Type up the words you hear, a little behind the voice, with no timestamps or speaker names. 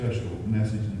special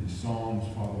message in these Psalms.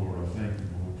 Father, Lord, I thank you,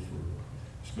 Lord, for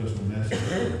a special message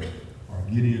for our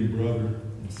Gideon brother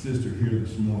and sister here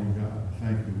this morning, God. I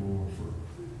thank you, Lord, for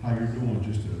how you're doing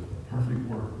just a perfect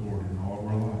work, Lord, in all of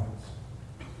our lives.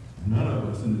 None of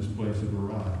us in this place have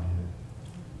arrived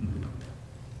yet.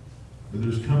 But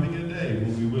there's coming a day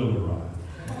when we will arrive.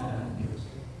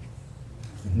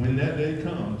 And when that day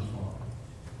comes,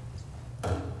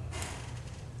 Father,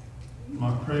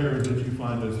 my prayer is that you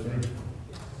find us faithful.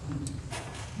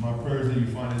 My prayer is that you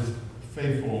find us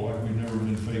faithful like we've never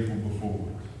been faithful before.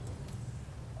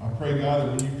 I pray, God,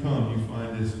 that when you come, you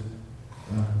find us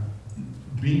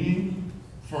being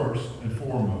first and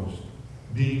foremost,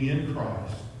 being in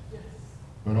Christ,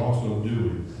 but also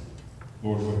doing,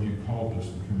 Lord, what you called us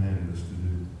and commanded us to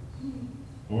do.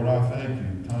 Lord, I thank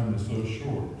you. Time is so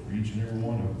short for each and every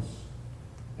one of us.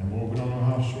 And Lord, we don't know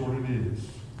how short it is.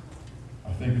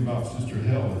 I think about Sister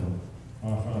Helen, who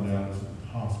I found out is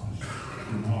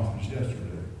in hospice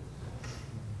yesterday.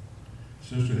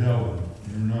 Sister Helen,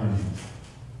 in her 90s.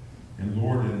 And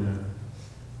Lord,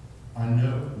 I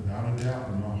know without a doubt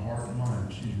in my heart and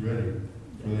mind, she's ready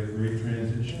for that great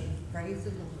transition. Praise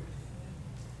the Lord.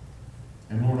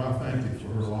 And Lord, I thank you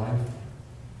for her life.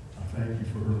 I thank you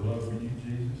for her love for you,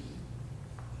 Jesus.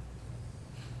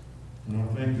 And I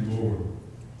thank you, Lord.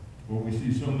 Lord, we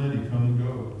see so many come and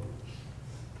go.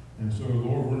 And so,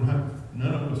 Lord,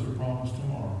 none of us are promised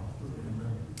tomorrow.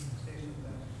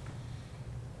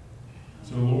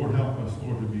 So, Lord, help us,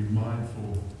 Lord, to be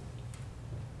mindful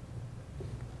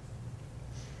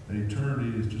that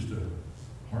eternity is just a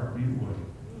heartbeat away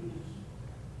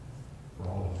for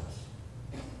all of us.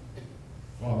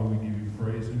 Father, we give you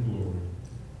praise and glory.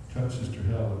 Touch Sister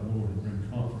Helen, Lord, and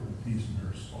bring comfort and peace in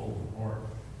her soul and heart.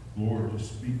 Lord,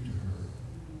 just speak to her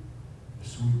the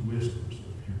sweet whispers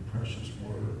of your precious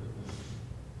word.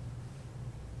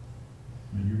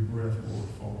 May your breath, Lord,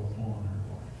 fall upon her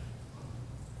life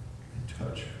and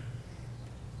touch her.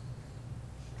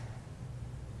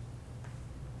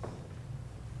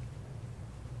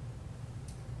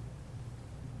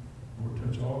 Lord,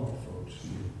 touch all the folks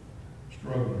who are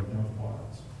struggling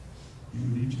health-wise. You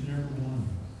with each and every one of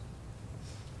them.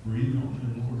 Breathe on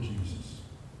them, Lord Jesus.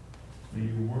 May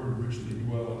your word richly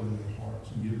dwell in their hearts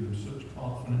and give them such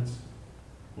confidence,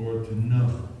 Lord, to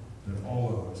know that all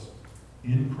of us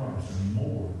in Christ are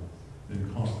more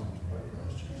than conquerors by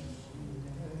Christ Jesus.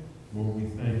 Lord, we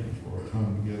thank you for our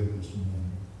time together this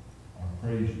morning. I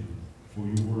praise you for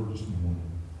your word this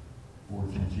morning. For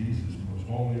it's in Jesus' most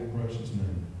holy and precious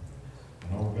name. And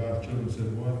all God's children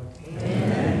said what? Amen.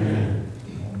 Amen.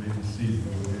 All may be seated. Go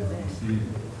ahead and be seated.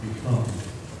 Be comfortable.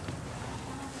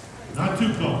 Not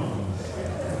too comfortable.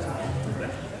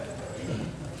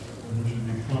 We should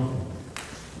be comfortable.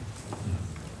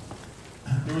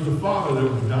 There was a father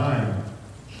that was dying.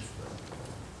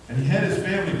 And he had his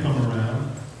family come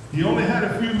around. He only had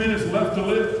a few minutes left to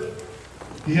live.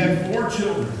 He had 4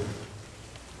 children.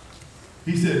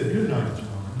 He said, "Good night,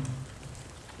 John."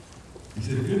 He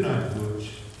said, "Good night,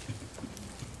 Butch."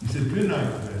 He said, "Good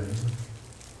night, Betty."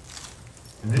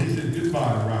 And then he said,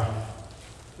 "Goodbye, Ralph."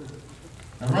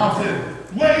 And Ralph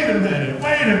said, wait a minute.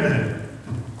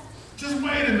 Just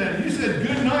wait a minute. You said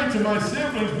good night to my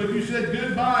siblings, but you said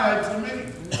goodbye to me.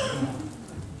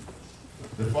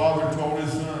 The father told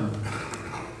his son,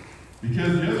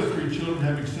 because the other 3 children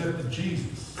have accepted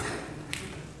Jesus,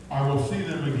 I will see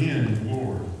them again in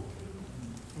glory.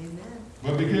 Amen.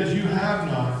 But because you have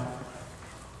not,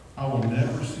 I will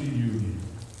never see you again.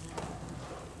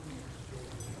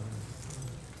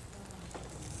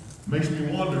 Makes me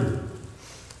wonder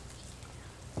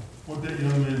what that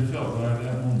young man felt right at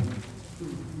that moment.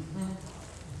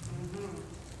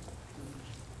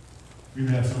 We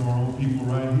have some of our own people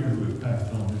right here who have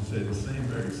passed on who said the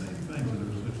very same thing to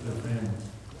their families.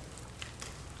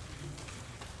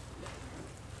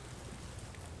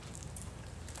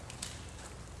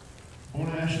 I want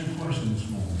to ask you a question this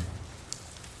morning.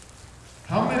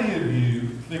 How many of you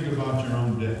think about your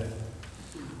own death?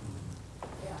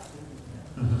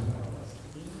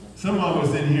 Some of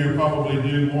us in here probably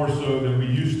do more so than we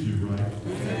used to, right?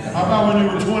 How about when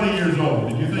you were 20 years old?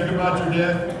 Did you think about your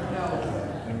death?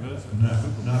 No,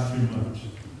 not too much.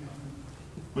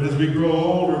 But as we grow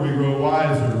older, we grow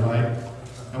wiser, right?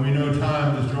 And we know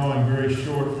time is drawing very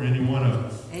short for any one of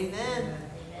us. Amen.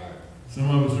 Some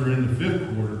of us are in the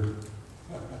 5th quarter,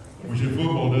 which in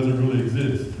football doesn't really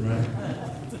exist, right?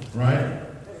 Right?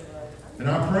 And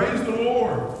I praise the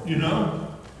Lord, you know.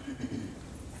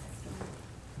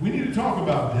 We need to talk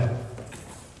about death.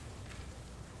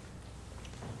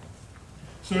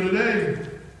 So today,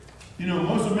 you know,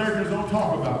 most Americans don't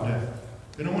talk about death.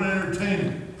 They don't want to entertain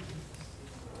it.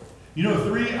 You know,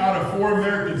 3 out of 4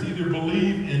 Americans either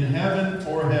believe in heaven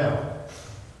or hell.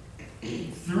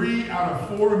 3 out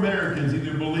of 4 Americans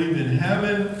either believe in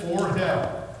heaven or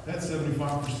hell. That's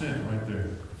 75% right there.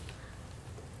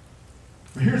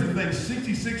 But here's the thing,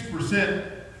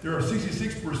 66%, there are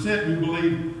 66% who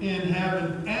believe in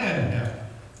heaven and hell.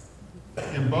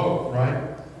 In both,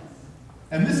 right?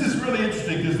 And this is really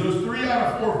interesting because those 3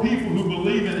 out of 4 people who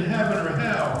believe in heaven or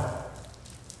hell,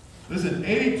 listen,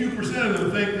 82% of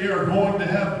them think they are going to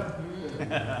heaven.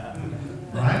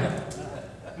 Right?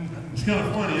 It's kind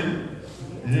of funny, isn't it?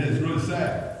 And it's really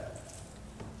sad.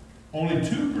 Only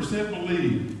 2%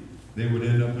 believe they would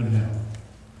end up in hell.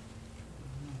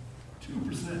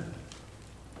 2%.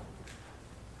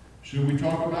 Should we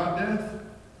talk about death?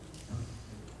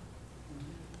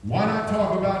 Why not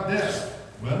talk about death?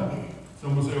 Well,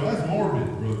 someone will say, well, that's morbid,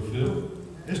 Brother Phil.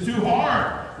 It's too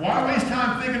hard. Why waste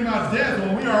time thinking about death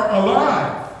when we are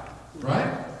alive?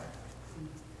 Right?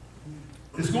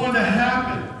 It's going to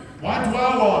happen. Why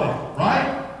dwell on it?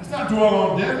 Right? Let's not dwell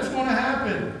on death. It's going to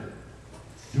happen.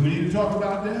 Do we need to talk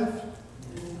about death?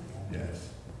 Yes.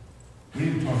 We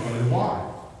need to talk about it. Why?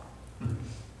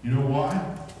 You know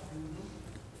why?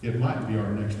 It might be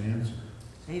our next answer.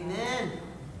 Amen.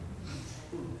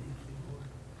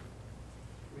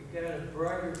 We got a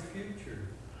brighter future.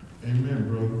 Amen,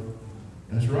 brother.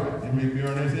 That's right. It may be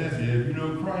our next answer. If you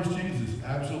know Christ Jesus,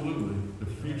 absolutely. The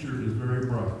future is very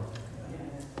bright.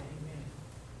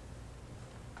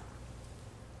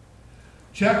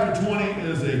 Chapter 20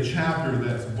 is a chapter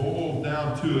that's boiled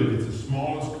down to it. It's the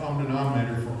smallest common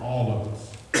denominator for all of us.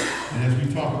 And as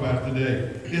we talk about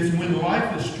today, it's when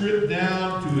life is stripped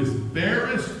down to its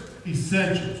barest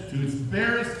essentials, to its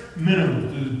barest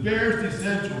minimums, to its barest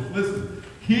essentials. Listen,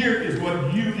 here is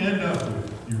what you end up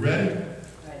with. You ready?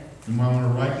 You might want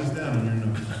to write this down in your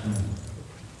notes.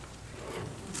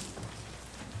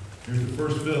 Here's the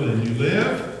first fill-in. You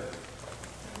live.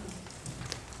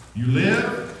 You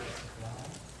live.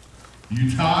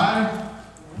 You tie.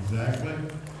 Exactly.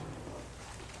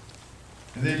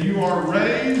 And then you are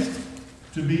raised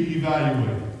to be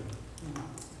evaluated.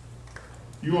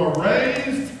 You are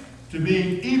raised to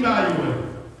be evaluated.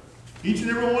 Each and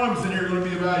every one of us in here are going to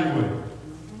be evaluated.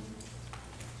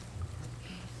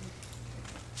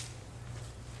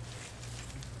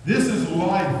 This is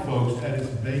life, folks, at its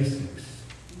basics.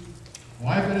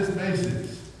 Life at its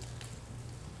basics.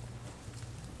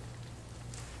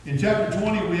 In chapter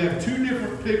 20, we have 2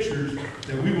 different pictures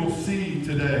that we will see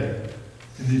today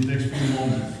in these next few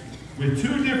moments. With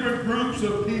 2 different groups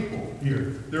of people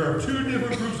here. There are 2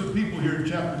 different groups of people here in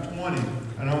chapter 20,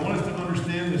 and I want us to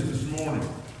understand this morning.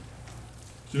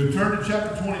 So turn to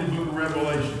chapter 20 in the book of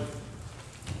Revelation,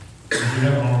 if you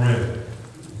haven't already.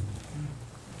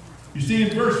 You see in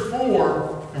verse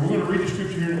 4, and we're going to read the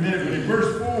scripture here in a minute, but in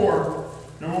verse 4,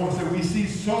 number 1 said, we see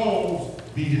souls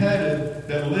beheaded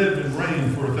that lived and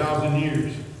reigned for 1,000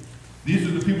 years. These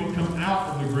are the people that come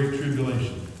out of the Great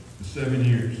Tribulation, the 7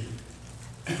 years.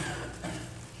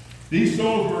 These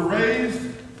souls were raised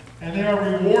and they are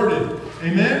rewarded.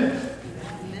 Amen?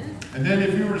 Amen? And then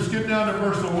if you were to skip down to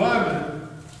verse 11,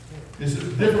 it's a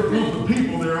different group of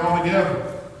people there all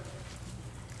together.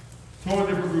 Totally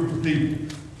different group of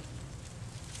people.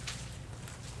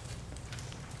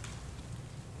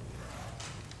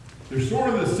 They're sort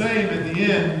of the same at the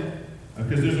end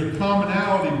because there's a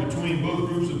commonality between both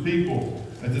groups of people.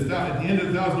 At the end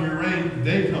of the 1,000-year reign,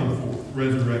 they come forth,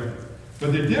 resurrected.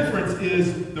 But the difference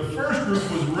is the first group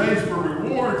was raised for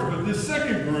rewards, but this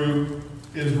second group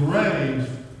is raised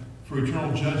for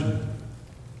eternal judgment.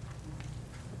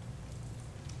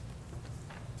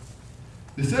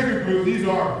 The second group, these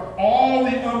are all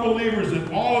the unbelievers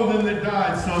and all of them that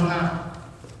died somehow.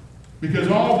 Because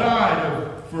all died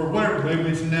for whatever, maybe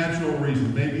it's a natural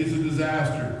reason, maybe it's a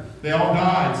disaster. They all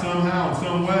died somehow, in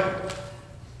some way.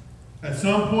 At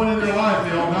some point in their life,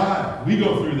 they all died. We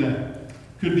go through that.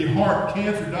 Could be heart,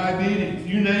 cancer, diabetes,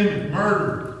 you name it,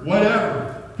 murder,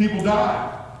 whatever. People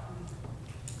die.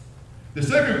 The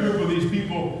second group of these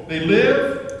people, they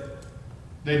live,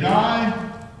 they die,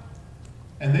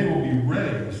 and they will be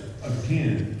raised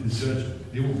again to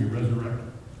judgment. They will be resurrected.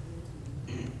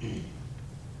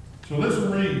 So let's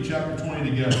read chapter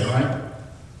 20 together, right?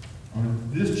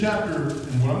 This chapter,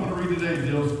 and what I'm going to read today,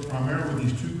 deals primarily with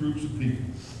these 2 groups of people.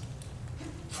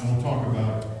 And we'll talk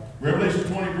about it. Revelation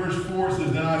 20 verse 4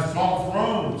 says, then I saw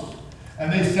thrones,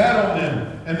 and they sat on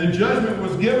them, and the judgment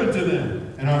was given to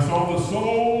them. And I saw the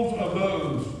souls of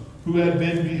those who had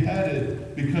been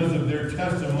beheaded because of their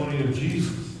testimony of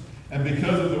Jesus, and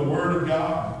because of the word of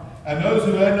God, and those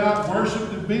who had not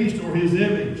worshipped the beast or his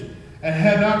image, and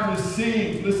had not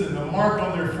received, listen, the mark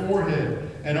on their forehead,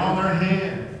 and on their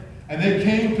hand. And they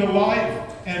came to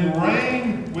life and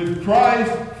reigned with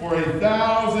Christ for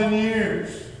 1,000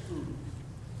 years.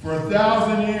 For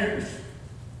 1,000 years.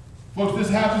 Folks, this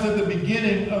happens at the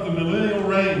beginning of the millennial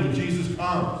reign when Jesus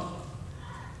comes.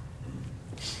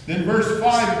 Then verse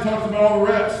 5, he talks about all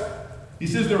the rest. He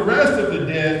says the rest of the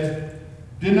dead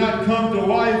did not come to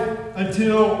life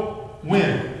until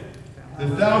when? The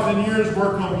 1,000 years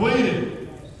were completed.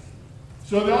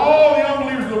 So that all the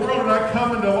unbelievers of the world are not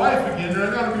coming to life again.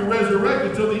 They're not going to be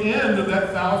resurrected until the end of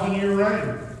that 1,000-year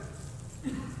reign.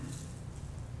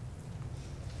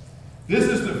 This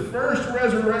is the first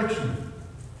resurrection.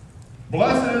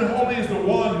 Blessed and holy is the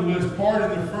one who has part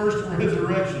in the first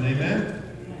resurrection. Amen?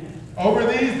 Over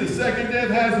these, the second death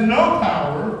has no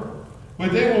power,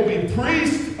 but they will be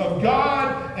priests of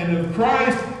God and of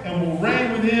Christ and will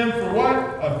reign with him for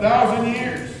what? 1,000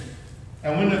 years.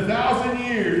 And when the 1,000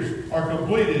 years are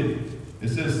completed, it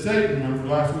says Satan, remember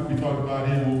last week we talked about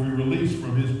him, will be released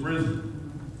from his prison.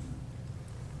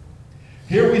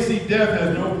 Here we see death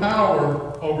has no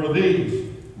power over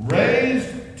these,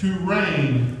 raised to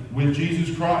reign with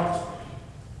Jesus Christ.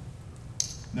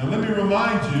 Now let me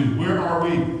remind you, where are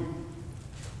we?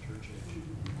 Church age.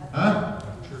 Huh?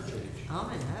 Church age.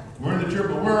 I'm in heaven. We're in the church,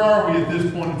 but where are we at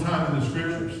this point in time in the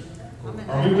scriptures? I'm in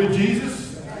Are we with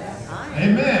Jesus? I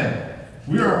am. Amen.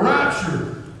 We are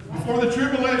raptured. Before the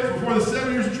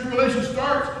 7 years of tribulation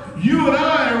starts, you and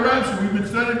I are raptured. We've been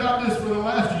studying about this for the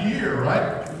last year,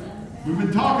 right? We've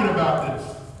been talking about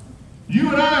this. You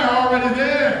and I are already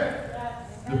there.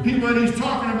 The people that he's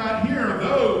talking about here are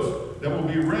those that will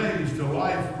be raised to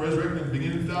life, resurrected at the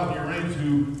beginning of the 1,000-year reign,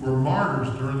 who were martyrs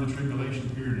during the tribulation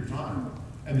period of time.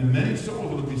 And the many souls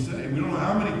that will be saved. We don't know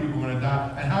how many people are going to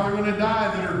die and how they're going to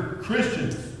die that are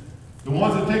Christians. The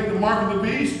ones that take the mark of the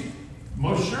beast,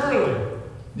 most surely.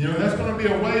 You know, that's going to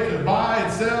be a way to buy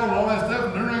and sell and all that stuff,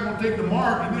 and they're not going to take the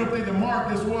mark. And if they don't take the mark,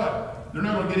 guess what? They're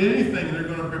not going to get anything. They're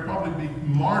going to probably be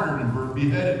martyred and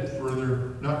beheaded for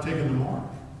their not taking the mark.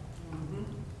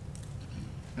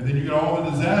 And then you get all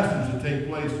the disasters that take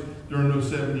place during those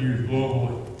 7 years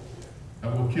globally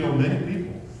that will kill many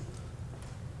people.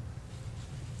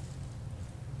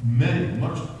 Many of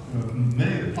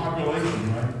the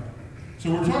population, right?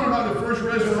 So we're talking about the first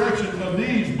resurrection of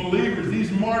these believers,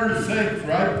 these martyr saints,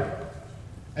 right?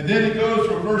 And then it goes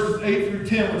from verses 8 through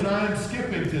 10, which I am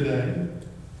skipping today.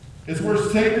 It's where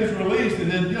Satan is released,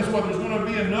 and then guess what? There's going to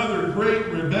be another great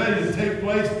rebellion take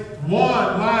place.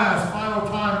 One last, final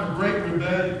time of great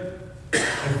rebellion.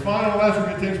 And final lesson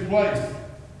that takes place.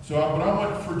 So, but I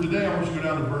want, for today, I want you to go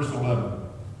down to verse 11.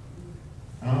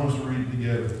 And I want us to read it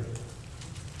together.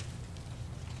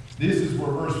 This is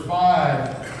where verse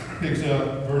 5 picks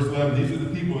up verse 11. These are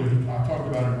the people that I talked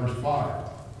about in verse 5.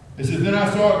 It says, Then I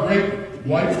saw a great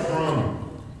white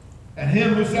throne, and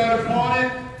him who sat upon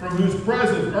it, from whose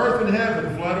presence earth and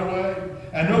heaven fled away,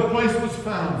 and no place was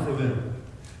found for them.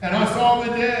 And I saw the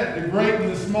dead, the great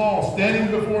and the small,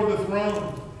 standing before the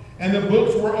throne. And the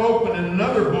books were open, and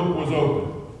another book was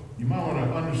open. You might want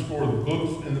to underscore the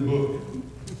books in the book,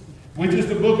 which is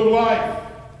the book of life.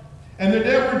 And the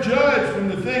dead were judged from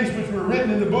the things which were written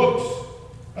in the books,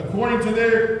 according to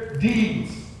their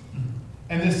deeds.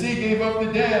 And the sea gave up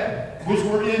the dead which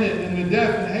were in it, and the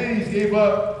death and Hades gave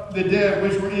up the dead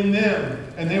which were in them.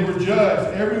 And they were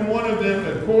judged, every one of them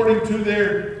according to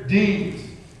their deeds.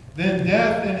 Then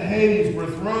death and Hades were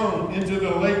thrown into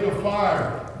the lake of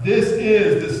fire. This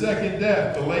is the second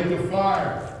death, the lake of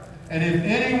fire. And if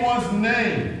anyone's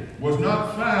name was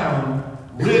not found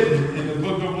written in the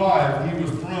book of life, he was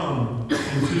thrown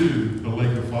into the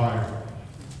lake of fire.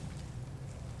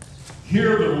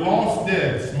 Here the lost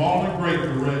dead, small and great,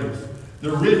 were raised.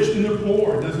 The rich and the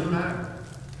poor, it doesn't matter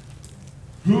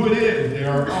who it is, they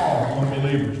are all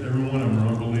unbelievers. Every one of them are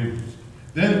unbelievers.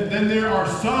 Then there are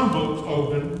some books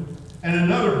open, and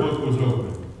another book was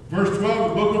open. Verse 12,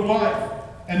 the book of life.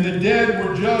 And the dead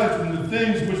were judged from the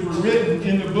things which were written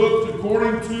in the books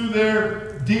according to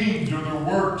their deeds or their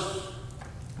works.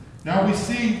 Now we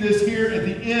see this here at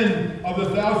the end of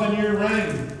the 1,000-year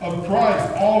reign of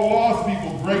Christ. All lost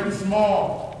people, great and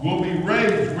small, will be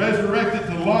raised, resurrected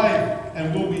to life,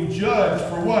 and will be judged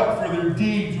for what? For their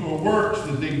deeds or works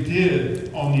that they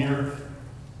did on the earth.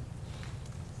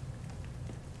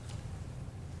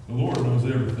 The Lord knows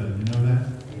everything. You know that?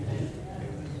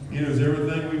 He knows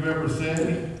everything we've ever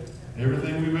said,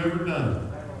 everything we've ever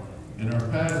done, in our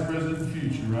past, present, and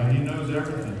future, right? He knows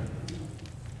everything.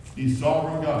 He's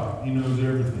sovereign God. He knows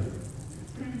everything.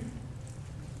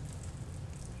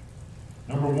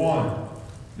 Number one,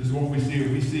 this is what we see.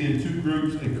 We see in two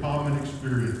groups a common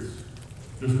experience.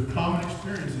 There's a common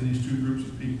experience in these two groups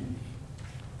of people.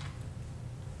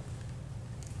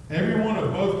 Every one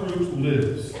of both groups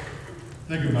lives.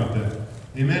 Think about that.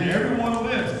 Amen. Everyone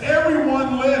lives.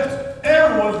 Everyone lives.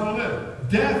 Everyone's going to live.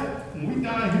 Death, when we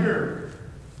die here,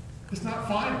 it's not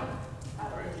final.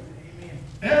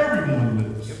 Everyone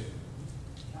lives.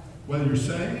 Whether you're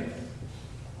saved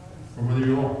or whether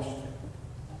you're lost.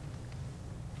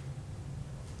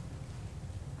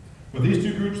 But these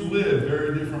two groups live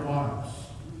very different lives.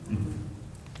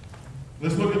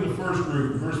 Let's look at the first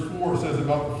group. Verse 4 says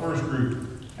about the first group.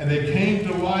 And they came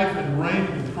to life and reigned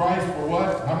with Christ for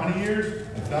what? How many years?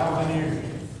 1,000 years.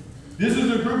 This is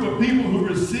a group of people who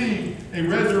received a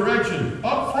resurrection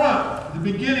up front at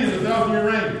the beginning of the 1,000-year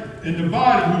reign in the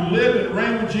body, who live and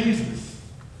reign with Jesus.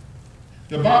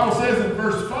 The Bible says in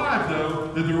verse 5,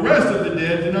 though, that the rest of the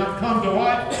dead did not come to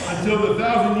life until the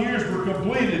 1,000 years were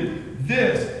completed.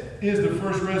 This is the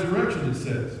first resurrection, it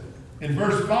says. And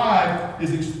verse 5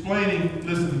 is explaining,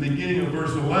 listen, the beginning of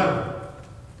verse 11.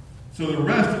 So the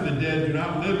rest of the dead do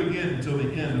not live again until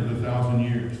the end of the 1,000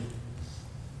 years.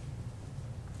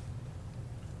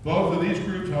 Both of these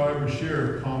groups, however,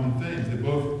 share common things. They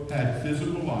both had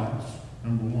physical lives,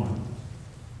 number one.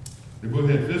 They both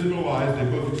had physical lives. They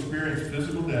both experienced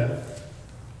physical death.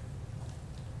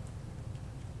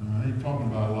 I ain't talking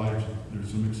about Elijah. There's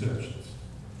some exceptions.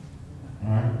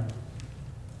 All right?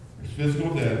 There's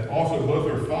physical death. Also, both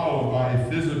are followed by a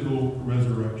physical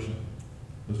resurrection.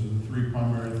 Those are the three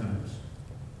primary things.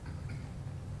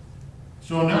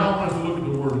 So now I want us to look at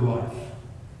the word life.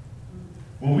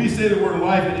 When we say the word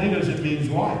life in English, it means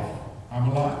life. I'm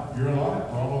alive. You're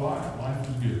alive. We're all alive. Life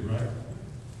is good, right?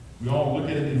 We all look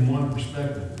at it in one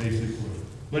perspective, basically.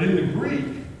 But in the Greek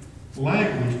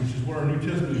language, which is what our New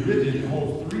Testament is written in, it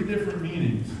holds three different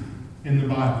meanings in the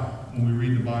Bible when we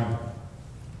read the Bible.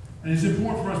 And it's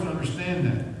important for us to understand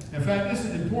that. In fact, this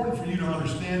is important for you to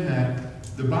understand that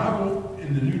the Bible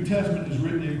in the New Testament is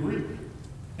written in Greek.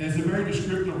 And it's a very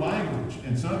descriptive language.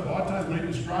 And a lot of times when it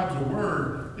describes a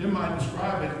word, it might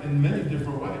describe it in many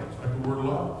different ways, like the word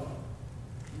love.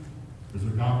 There's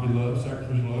agape love,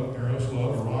 sacrificial love, eros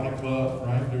love, erotic love,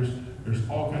 right? There's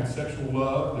all kinds of sexual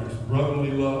love. There's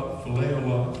brotherly love, phileo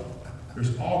love.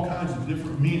 There's all kinds of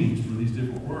different meanings for these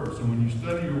different words. So when you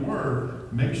study your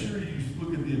word, make sure you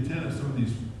look at the intent of some of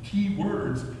these key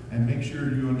words and make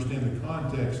sure you understand the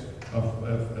context of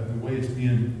the way it's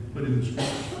being put in the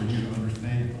scriptures for you to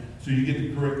understand. So you get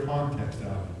the correct context out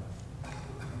of it.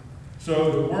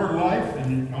 So the word life,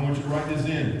 and I want you to write this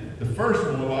in. The first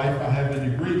one, life, I have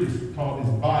in the Greek is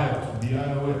bios,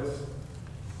 B-I-O-S.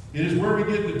 It is where we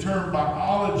get the term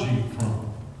biology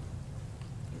from.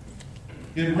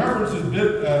 It references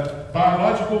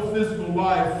biological, physical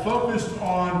life focused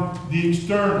on the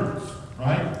externals,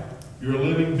 right? You're a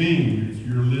living being.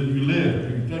 You live.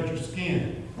 You can touch your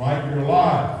skin, right? You're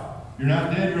alive. You're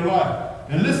not dead, you're alive.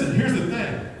 And listen, here's the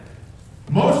thing.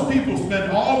 Most people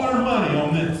spend all their money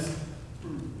on this.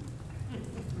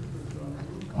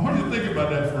 I want you to think about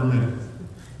that for a minute.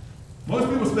 Most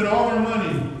people spend all their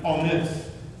money on this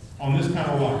kind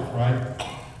of life, right?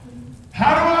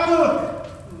 How do I look?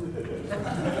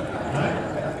 Right?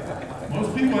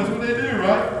 Most people, that's what they do,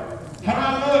 right? How do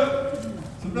I look?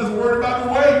 Sometimes worried about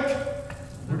the weight.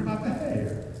 Worried about the hair.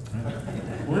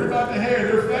 Right? Worried about the hair,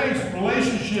 their face,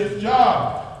 relationships,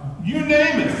 job. You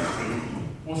name it.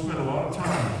 We'll spend a lot of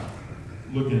time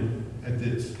looking at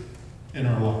this in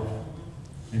our life.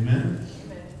 Amen?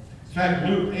 In fact,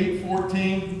 Luke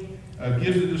 8:14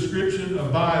 gives a description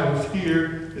of bios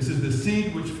here. It says, the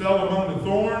seed which fell among the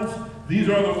thorns, these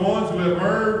are the ones who have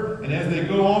heard, and as they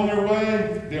go on their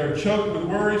way, they are choked with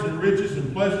worries and riches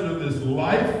and pleasures of this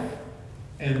life,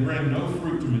 and bring no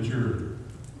fruit to maturity.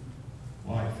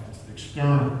 Life, it's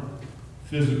external,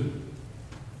 physical.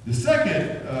 The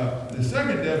second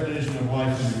definition of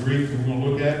life in the Greek that we're going to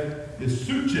look at is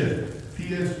psuche,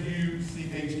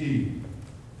 P-S-U-C-H-E.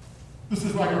 This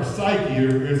is like our psyche,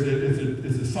 or it's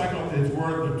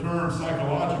where the term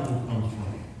psychological comes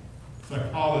from.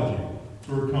 Psychology, that's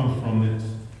where it comes from this.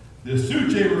 The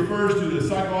psuche refers to the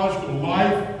psychological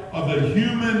life of the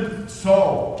human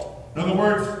soul. In other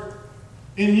words,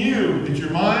 in you, it's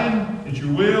your mind, it's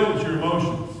your will, it's your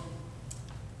emotions.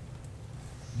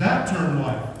 That term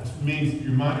life means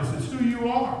your mind. It's who you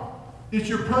are. It's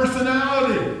your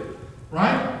personality,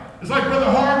 right? It's like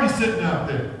Brother Harvey sitting out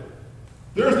there.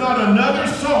 There's not another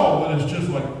soul that is just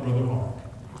like Brother Harvey.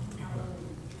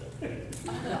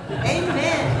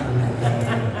 Amen.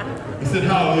 He said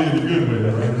hallelujah the good way,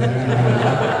 right?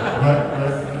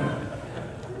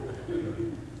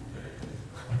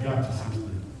 I got you, sister.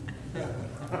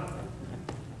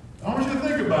 I want you to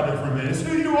think about it for a minute. It's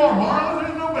who you are, Marlon.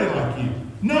 There's nobody like you.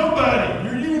 Nobody.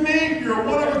 You're unique. You're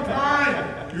one of a kind.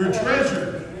 You're a treasure.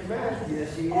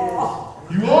 Yes, he is.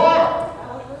 You are.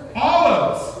 All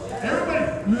of us.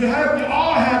 Everybody. We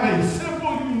all have a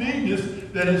simple uniqueness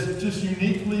that is just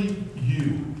uniquely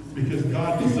you. Because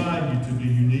God designed you to be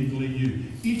uniquely you.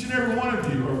 Each and every one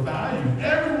of you are valued.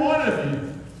 Every one of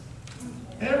you.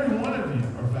 Every one of you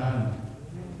are valued.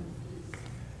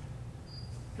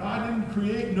 God didn't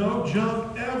create no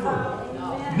junk ever.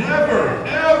 Never,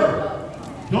 ever.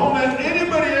 Don't let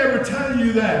anybody ever tell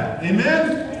you that.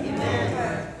 Amen?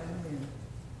 Amen.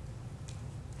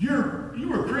 You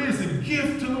were created as a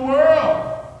gift to the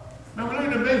world. Now we look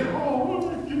at the baby. Oh,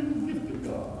 what a gift of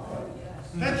God.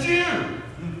 That's you.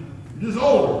 You're just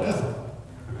older. That's it.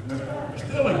 You're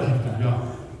still a gift of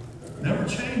God. Never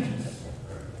changes.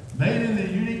 Made in the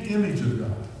unique image of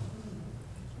God.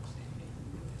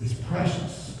 It's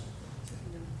precious.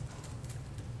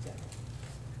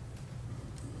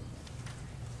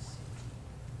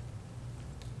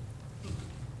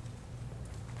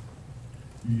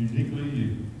 Uniquely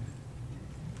you.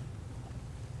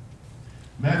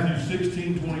 Matthew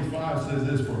 16:25 says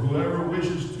this, for whoever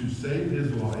wishes to save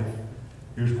his life,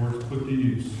 here's where it's put to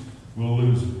use, will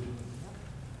lose it.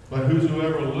 But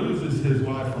whosoever loses his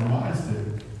life for my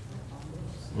sake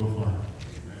will find it.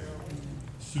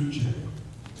 Suche.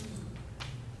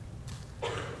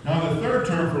 Now the third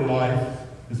term for life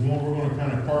is the one we're going to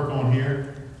kind of park on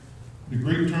here. The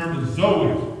Greek term is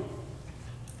Zoe.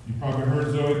 You've probably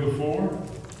heard Zoe before.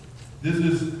 This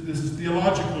is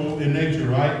theological in nature,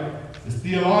 right? It's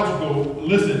theological.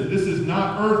 Listen, this is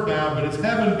not earthbound, but it's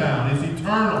heaven-bound. It's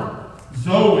eternal.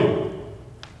 Zoe.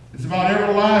 It's about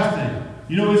everlasting.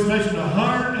 You know, it's mentioned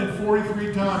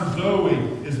 143 times Zoe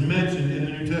is mentioned in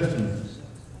the New Testament.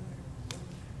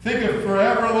 Think of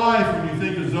forever life when you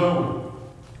think of Zoe.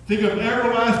 Think of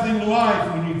everlasting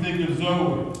life when you think of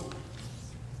Zoe.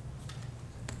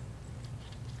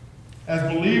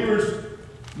 As believers,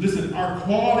 listen, our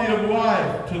quality of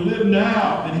life to live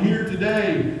now and here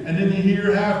today and in the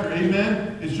hereafter,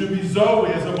 amen? It should be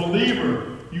Zoe. As a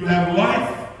believer, you have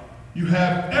life. You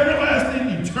have everlasting,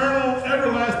 eternal,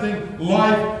 everlasting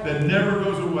life that never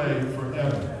goes away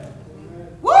forever.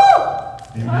 Woo!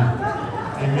 Amen.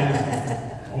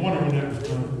 Amen. I wonder when that was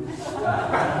coming.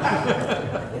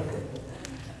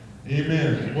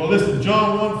 Amen. Well, listen,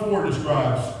 John 1:4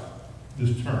 describes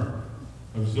this term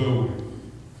of Zoe.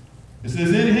 It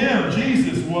says, in him,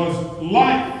 Jesus was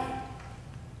life,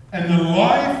 and the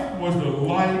life was the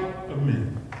light of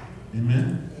men.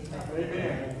 Amen?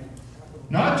 Amen.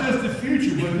 Not just the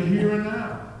future, but the here and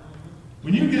now.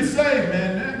 When you get saved,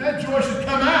 man, that joy should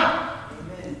come out.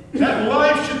 That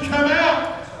life should come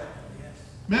out.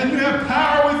 Man, you have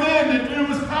power within. That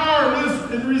dunamis power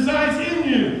lives and resides in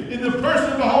you. In the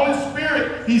person of the Holy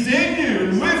Spirit. He's in you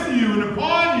and with you and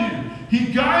upon you.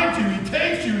 He guides you. He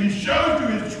takes you. He shows you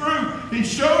His truth. He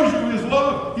shows you His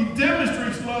love. He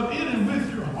demonstrates love in and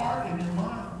with your heart and your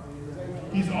mind.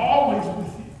 He's always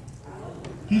with you.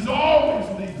 He's always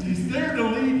leads. He's there to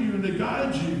lead you and to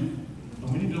guide you.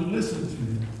 And we need to listen to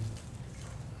Him.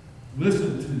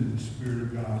 Listen to the Spirit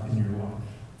of God in your life.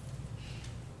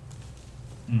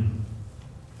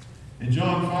 In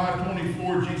John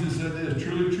 5:24, Jesus said this,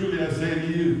 truly, truly, I say to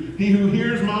you, he who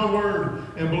hears my word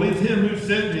and believes him who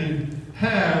sent me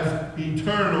has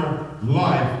eternal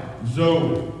life,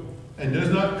 Zoe, and does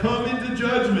not come into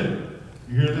judgment.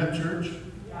 You hear that, church?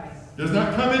 Does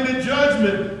not come into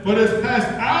judgment, but is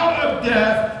passed out of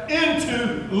death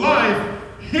into life.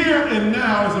 Here and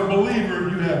now, as a believer,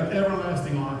 you have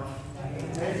everlasting life.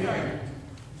 Amen.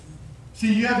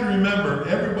 See, you have to remember,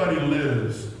 everybody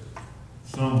lives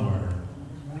somewhere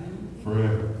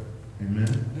forever. Amen?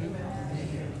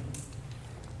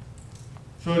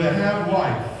 So to have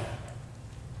life,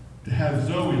 to have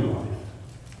Zoe life,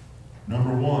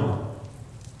 number one,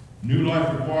 new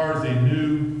life requires a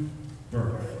new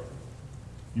birth.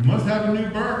 You must have a new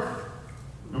birth.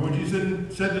 Remember what you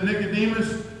said to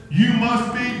Nicodemus? You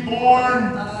must be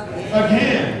born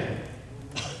again.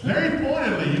 Very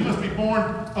pointedly, you must be born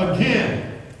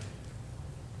again.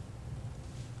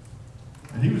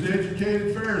 And he was an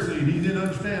educated Pharisee, and he didn't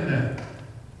understand that.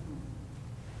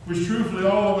 Which truthfully,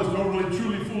 all of us don't really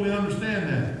truly fully understand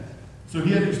that. So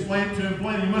he had to explain it to him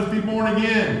plainly. You must be born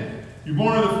again. You're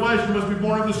born of the flesh, you must be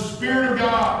born of the Spirit of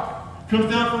God. Comes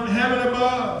down from heaven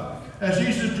above. As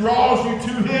Jesus draws you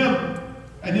to Him,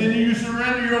 and then you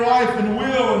surrender your life and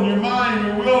will and your mind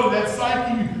and your will, that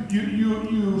psyche,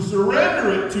 you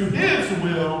surrender it to His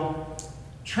will,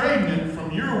 trading it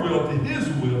from your will to His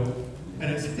will,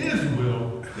 and it's His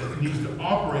will that needs to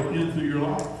operate in through your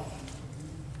life.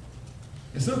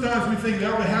 And sometimes we think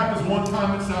that only happens one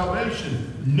time in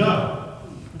salvation. No.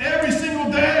 Every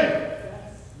single day.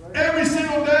 Every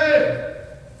single day.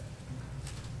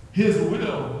 His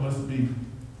will must be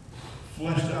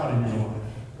fleshed out in your life.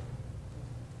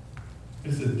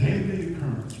 It's a daily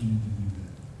occurrence you need to do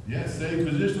that. Yes, saved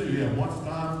positionally, yeah, one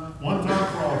time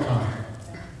for all time.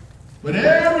 But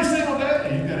every single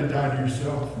day, you've got to die to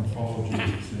yourself and follow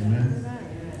Jesus. Amen?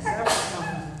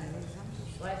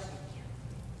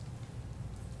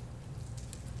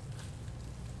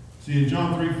 See, in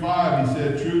John 3:5, he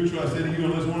said, True, I say to you,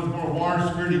 unless one is born of water and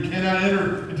spirit, he cannot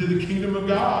enter into the kingdom of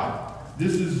God.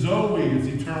 This is Zoe, it's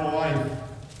eternal life.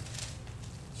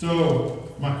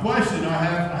 So, my question, I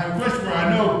have a question where I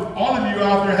know all of you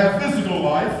out there have physical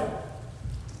life.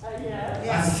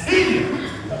 I see you.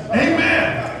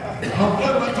 Amen. I'm talking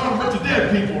about a bunch of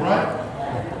dead people, right?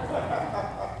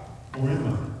 Or am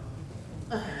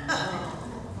I?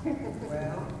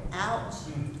 Well, ouch.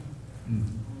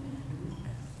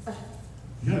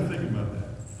 You got to think about that.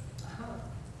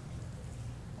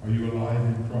 Are you alive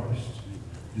in Christ?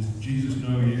 Does Jesus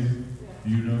know you? Do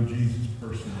you know Jesus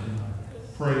personally?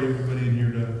 Pray everybody in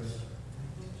here does.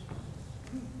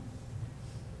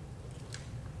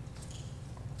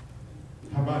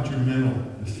 How about your mental,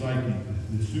 the psyche,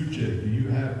 the suche? Do you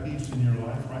have peace in your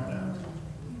life right now?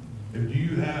 Do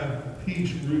you have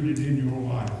peace rooted in your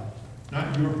life?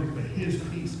 Not your peace, but His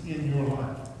peace in your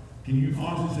life. Can you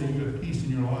honestly say you have peace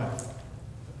in your life?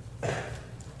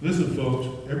 Listen, folks,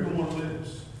 everyone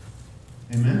lives.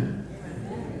 Amen?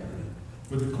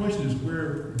 But the question is,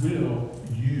 where will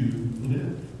you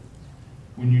live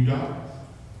when you die?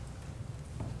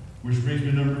 Which brings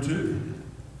me to number 2.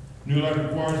 New life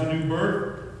requires a new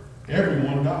birth.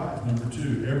 Everyone dies. Number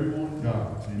 2, everyone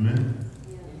dies. Amen?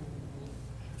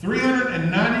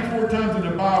 394 times in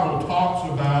the Bible talks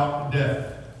about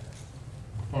death.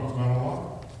 Talks about a lot.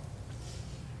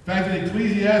 In fact, in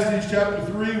Ecclesiastes chapter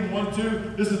 3, 1,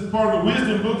 2, this is part of the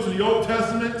wisdom books of the Old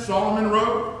Testament Solomon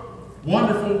wrote.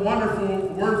 Wonderful, wonderful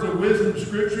words of wisdom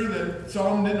scripture that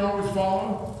Solomon didn't always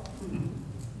follow.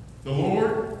 The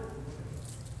Lord.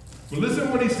 But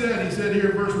listen what he said. He said here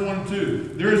in verse 1 and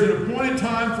 2. There is an appointed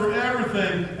time for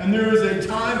everything, and there is a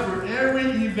time for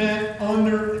every event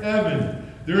under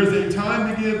heaven. There is a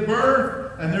time to give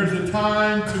birth, and there's a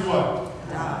time to what?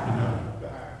 Die.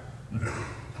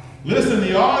 Listen,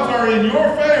 the odds are in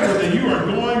your favor that you are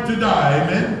going to die.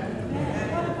 Amen?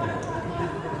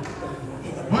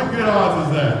 What good odds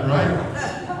is that, right?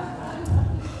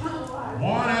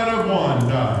 1 out of 1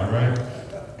 die, right?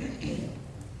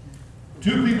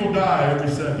 2 people die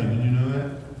every second. Did you know that?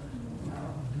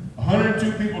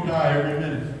 102 people die every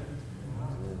minute.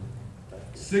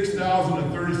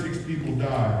 6,036 people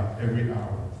die every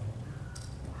hour.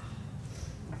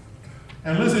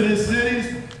 And listen, in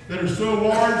cities that are so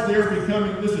large, they are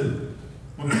becoming, listen,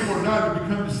 when people are dying,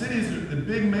 the cities, the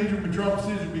big major metropolis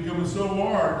cities are becoming so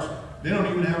large, they don't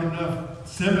even have enough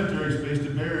cemetery space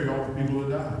to bury all the people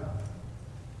that died.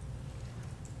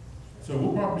 So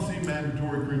we'll probably see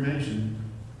mandatory cremation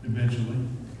eventually.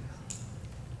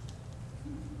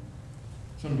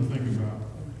 Something to think about.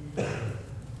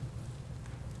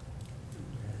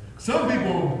 Some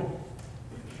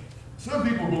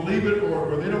people believe it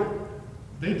or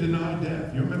they deny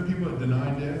death. You remember people that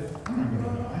deny death? I'm not going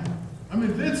to die. I'm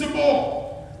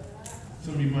invincible.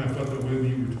 Some of you might have felt that way when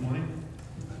you were 20.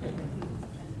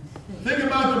 Think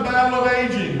about the battle of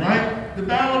aging, right? The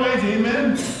battle of aging,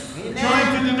 amen?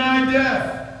 Trying to deny death.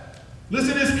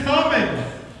 Listen, it's coming.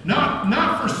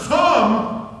 Not for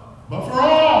some, but for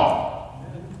all.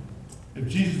 If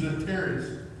Jesus tarries,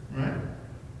 right?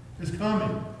 It's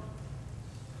coming.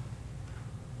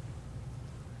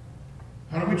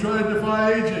 How do we try to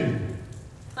defy aging?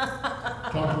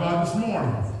 Talked about it this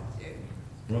morning.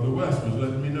 Brother West was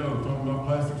letting me know, talking about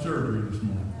plastic surgery this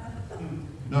morning.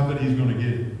 Not that he's going to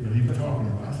get it, but he was talking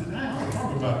about it. I said, I'll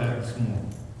talk about that this morning.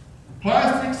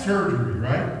 Plastic surgery,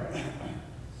 right?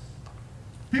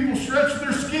 People stretch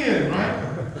their skin, right?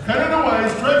 Cut it away,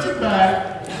 stretch it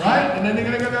back, right? And then they're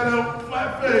going to get that little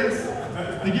flat face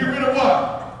to get rid of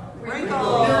what?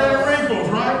 Wrinkles. Get rid of wrinkles,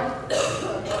 right?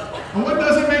 And what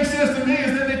doesn't make sense to me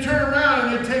is that they turn around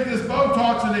and they take this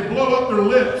Botox and they blow up their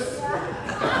lips.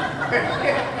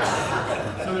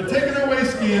 So they're taking away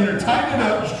skin, they're tightening it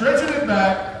up, stretching it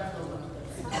back,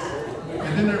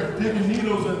 and then they're taking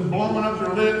needles and blowing up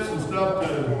their lips and stuff to...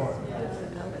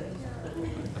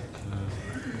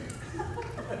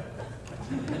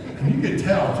 And you can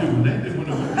tell, too, when they think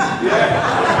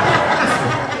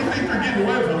they're getting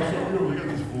away from it, so real, they got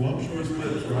these voluptuous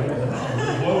lips, right?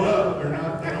 They're blowed up,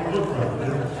 they don't look right. They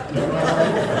don't look right.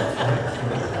 So,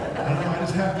 I don't know, I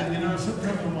just have to,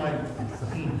 sometimes I'm like,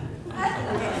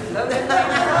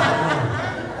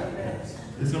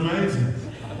 It's amazing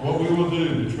what we will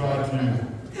do to try to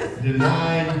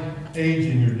denied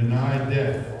aging or denied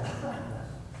death.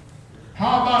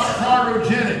 How about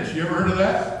cryogenics? You ever heard of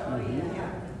that?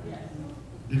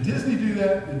 Did Disney do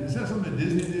that? Is that something that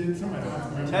Disney did? Somebody I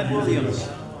don't remember. Ted Williams.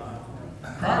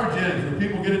 Cryogenics, where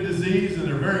people get a disease and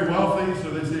they're very wealthy,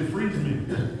 so they say, freeze me.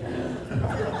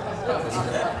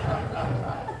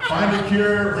 Find a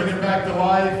cure, bring it back to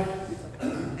life.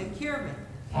 And cure me.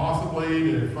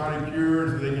 Possibly to find a cure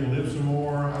so they can live some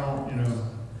more. I don't.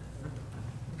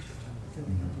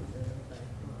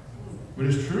 But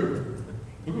it's true.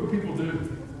 Look what people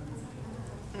do.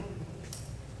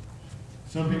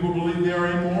 Some people believe they are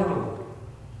immortal.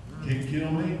 Can't kill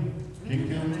me. Can't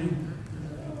kill me.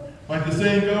 Like the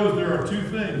saying goes, there are two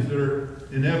things that are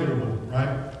inevitable,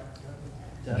 right?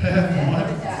 Death and what?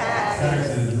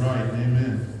 Taxes, right.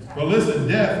 Amen. But listen,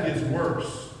 death gets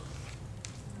worse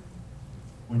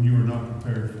when you are not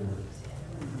prepared for it.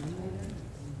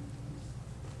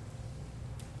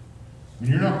 When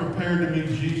you're not prepared to meet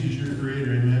Jesus, your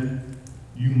Creator, amen,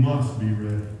 you must be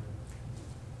ready.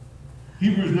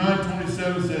 Hebrews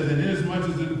 9:27 says, and inasmuch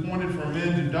as it is appointed for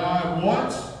men to die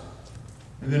once,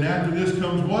 and then after this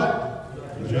comes what?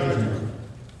 Judgment.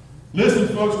 Listen,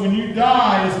 folks, when you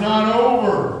die, it's not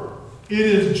over. It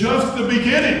is just the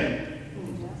beginning.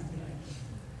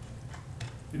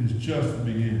 It is just the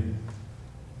beginning.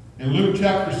 In Luke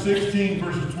chapter 16,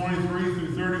 verses 23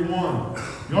 through 31,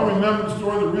 y'all remember the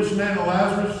story of the rich man and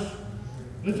Lazarus?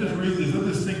 Let's just read this. Let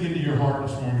this sink into your heart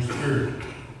this morning, spirit.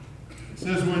 It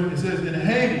says in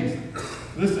Hades,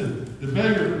 listen, the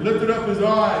beggar lifted up his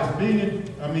eyes,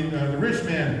 the rich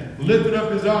man lifted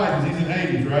up his eyes, because he's in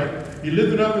Hades, right? He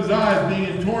lifted up his eyes, being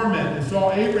in torment, and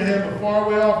saw Abraham afar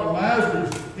away off, and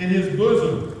Lazarus in his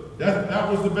bosom.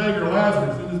 That was the beggar,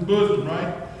 Lazarus, in his bosom,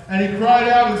 right? And he cried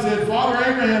out and said, Father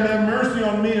Abraham, have mercy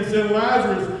on me, and send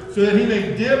Lazarus, so that he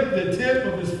may dip the tip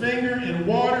of his finger in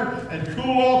water and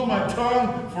cool off my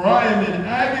tongue, for I am in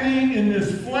agony in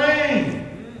this flame.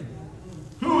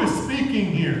 Who is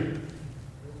speaking here?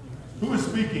 Who is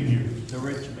speaking here? The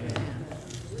rich man.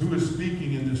 Who is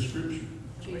speaking in this scripture?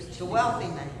 The wealthy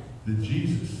man. The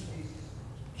Jesus.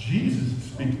 Jesus is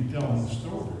speaking, telling the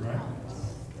story, right?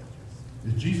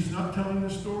 Is Jesus not telling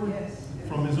this story? Yes.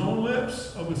 From his own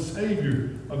lips of a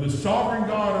Savior, of the sovereign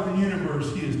God of the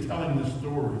universe, he is telling this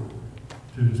story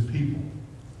to his people.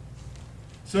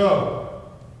 So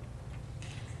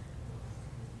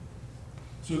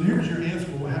here's your answer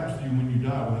for what happens to you when you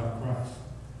die without Christ.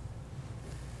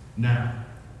 Now.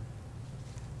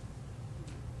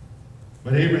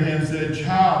 But Abraham said,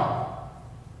 Child,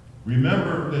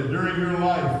 remember that during your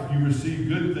life you received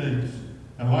good things,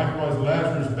 and likewise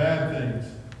Lazarus bad things.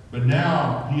 But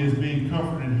now he is being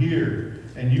comforted here,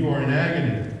 and you are in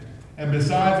agony. And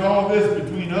besides all this,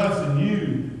 between us and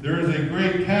you, there is a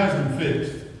great chasm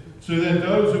fixed, so that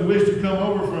those who wish to come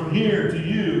over from here to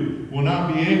you will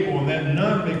not be able, and that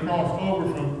none may cross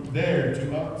over from there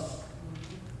to us.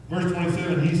 Verse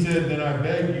 27, he said, Then I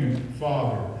beg you,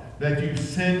 Father, that you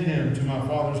send him to my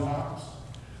father's house.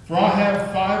 For I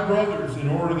have 5 brothers, in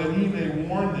order that he may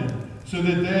warn them, so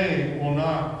that they will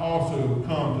not also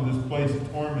come to this place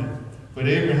of torment. But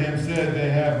Abraham said, They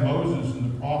have Moses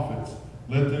and the prophets.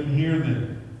 Let them hear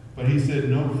them. But he said,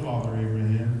 No, Father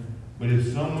Abraham. But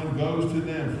if someone goes to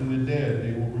them from the dead,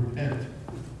 they will repent.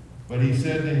 But he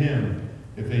said to him,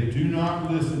 If they do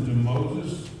not listen to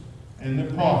Moses and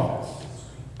the prophets,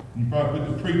 and you probably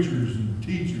put the preachers and the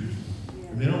teachers,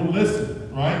 if they don't listen,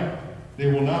 right?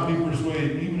 They will not be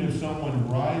persuaded, even if someone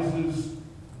rises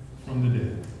from the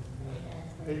dead.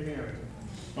 Amen.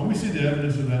 And we see the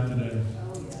evidence of that today.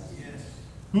 Yes.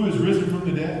 Who is risen from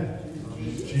the dead?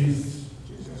 Jesus.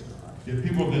 Yet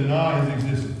people deny his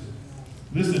existence.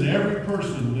 Listen, every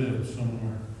person lives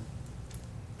somewhere.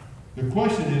 The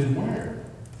question is where?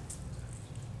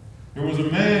 There was a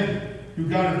man who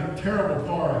got in a terrible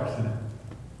car accident.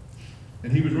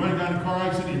 And he was running down a car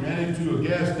accident. He ran into a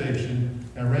gas station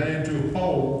and ran into a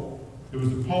pole. It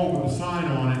was a pole with a sign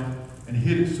on it. And he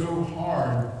hit it so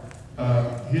hard.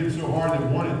 That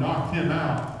one, it knocked him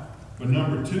out. But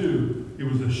number 2, it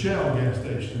was a Shell gas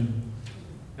station.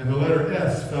 And the letter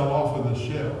S fell off of the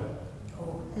Shell.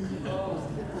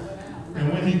 And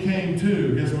when he came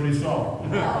to, guess what he saw?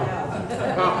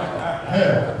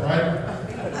 Hell, right?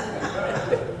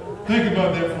 Think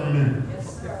about that for a minute.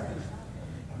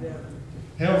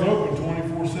 Hell's open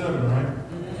 24/7, right?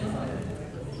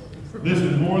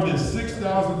 Listen, more than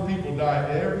 6,000 people die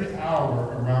every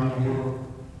hour around the world.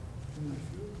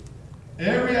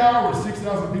 Every hour,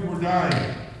 6,000 people are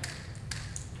dying.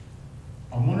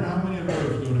 I wonder how many of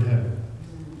those go to heaven.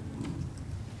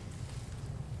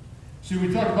 See,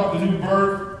 we talk about the new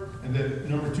birth and that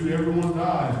number 2, everyone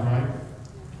dies, right?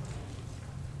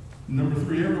 Number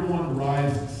 3, everyone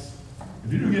rises.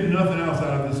 If you don't get nothing else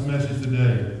out of this message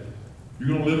today, you're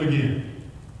going to live again.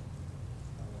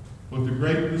 Both the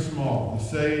great and the small, the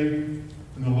saved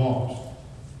and the lost.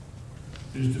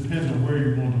 It just depends on where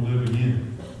you're going to live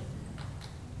again.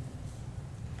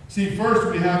 See, first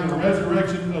we have the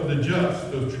resurrection of the just,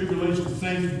 those tribulation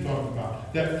saints we talked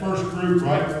about. That first group,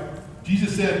 right?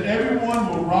 Jesus said everyone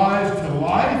will rise to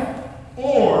life,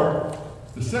 or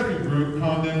the second group,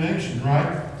 condemnation,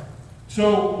 right?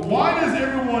 So why does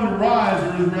everyone rise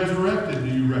or is resurrected,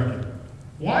 do you reckon?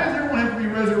 Why does everyone have to be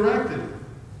resurrected?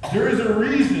 There is a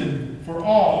reason for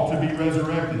all to be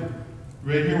resurrected.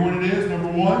 Right here what it is.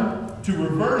 Number 1, to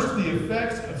reverse the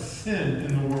effects of sin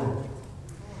in the world.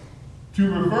 To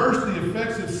reverse the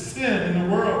effects of sin in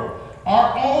the world.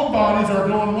 Our old bodies are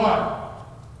doing what?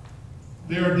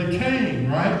 They are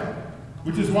decaying, right?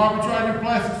 Which is why we try to do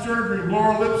plastic surgery and blow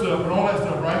our lips up and all that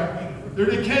stuff, right? They're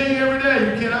decaying every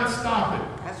day. You cannot stop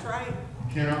it. That's right.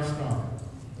 You cannot stop it.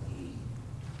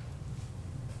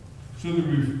 So to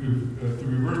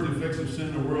reverse the effects of sin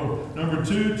in the world. Number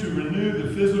 2, to renew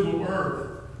the physical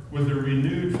earth with a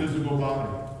renewed physical body.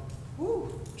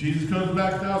 Woo. Jesus comes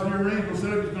back 1,000-year reign. He'll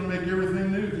set up. He's going to make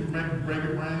everything new. He's going to bring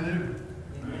it brand new.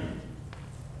 Amen.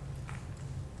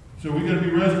 So we're going to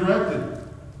be resurrected.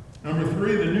 Number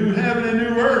 3, the new heaven and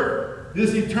new earth.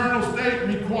 This eternal state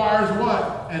requires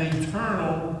what? An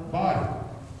eternal body.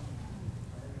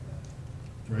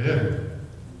 Forever.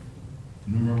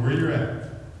 No matter where you're at.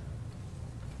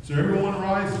 So everyone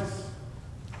rises.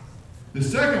 The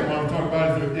second one I'm talking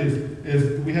about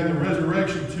is we have the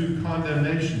resurrection to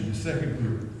condemnation, the second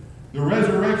group. The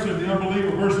resurrection of the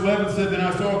unbeliever. Verse 11 said, "Then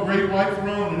I saw a great white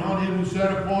throne, and on him who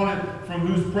sat upon it, from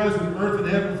whose presence earth and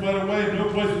heaven fled away, and no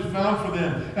place was found for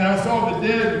them. And I saw the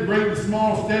dead, the great and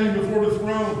small, standing before the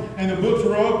throne, and the books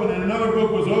were open, and another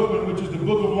book was opened, which is the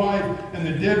book of life, and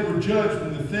the dead were judged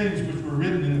from the things which were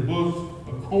written in the books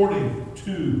according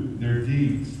to their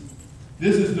deeds."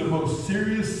 This is the most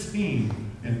serious scene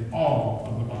in all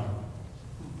of the Bible.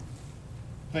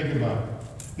 Think about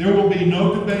it. There will be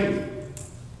no debate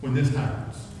when this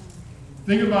happens.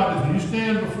 Think about this. When you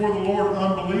stand before the Lord,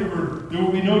 unbeliever, there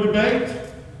will be no debate.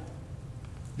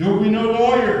 There will be no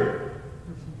lawyer.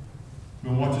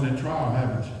 You've been watching that trial,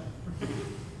 haven't you?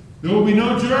 There will be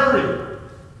no jury.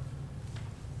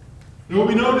 There will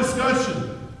be no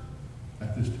discussion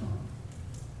at this time.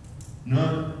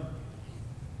 None.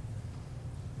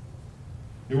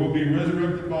 There will be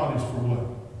resurrected bodies for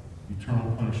what?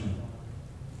 Eternal punishment.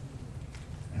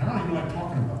 And I don't even like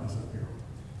talking about this up here.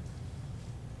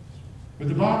 But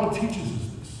the Bible teaches us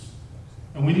this.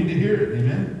 And we need to hear it.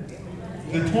 Amen?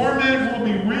 The torment will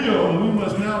be real, and we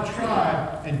must now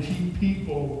try and keep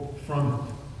people from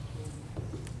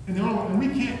it. And we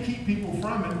can't keep people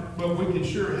from it, but we can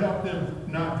sure help them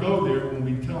not go there when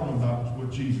we tell them about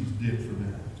what Jesus did for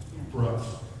them, for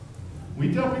us.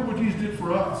 We tell people what Jesus did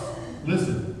for us.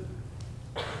 Listen,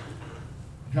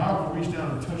 God will reach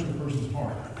down and touch a person's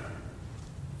heart.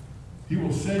 He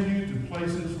will send you to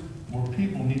places where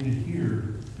people need to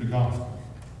hear the gospel.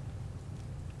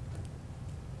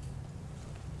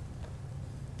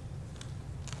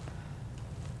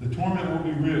 The torment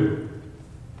will be real.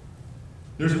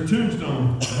 There's a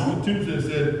tombstone on the tombstone that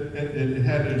said, it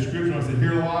had an inscription on it that said,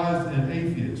 "Here lies an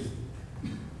atheist,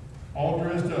 all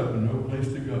dressed up and no place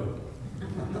to go."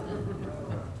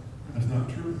 That's not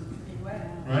true.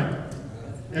 Right?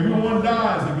 Everyone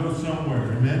dies and goes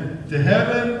somewhere. Amen? To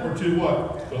heaven or to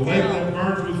what? The lake that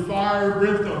burns with fire,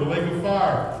 brimstone, the lake of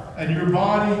fire. And your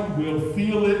body will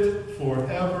feel it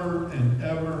forever and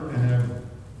ever and ever.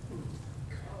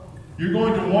 You're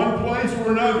going to one place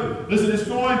or another. Listen, it's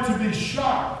going to be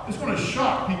shock. It's going to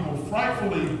shock people,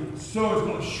 frightfully so. It's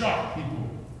going to shock people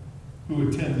who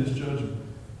attend this judgment.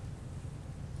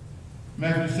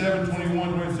 Matthew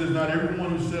 7:21 says, "Not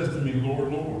everyone who says to me,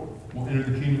 'Lord, Lord,' will enter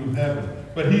the kingdom of heaven,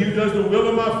 but he who does the will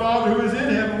of my Father who is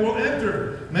in heaven will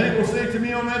enter. Many will say to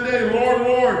me on that day, 'Lord,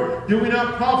 Lord, did we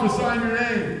not prophesy in your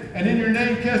name, and in your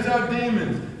name cast out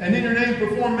demons, and in your name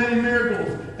perform many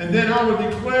miracles?' And then I will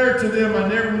declare to them, 'I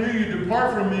never knew you.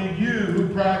 Depart from me, you who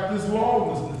practice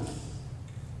lawlessness.'"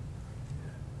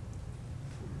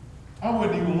 I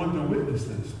wouldn't even want to witness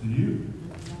this. Do you?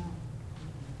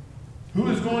 Who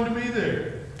is going to be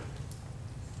there?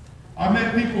 I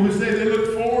met people who say they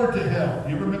look forward to hell.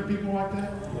 You ever met people like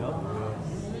that?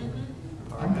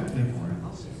 I met people.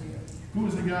 Who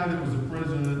was the guy that was the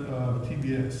president of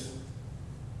TBS?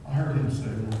 I heard him say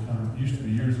one time, it used to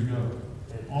be years ago,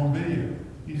 on video.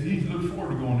 He looks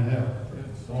forward to going to hell.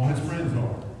 All his friends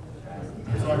are.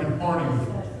 So I can party with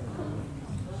them.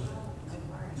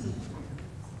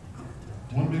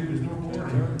 there's no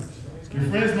party. Your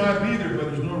friends might be there,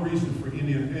 but there's no reason for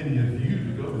any of you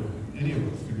to go there. Any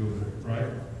of us to go there,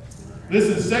 right?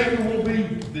 Listen, Satan will be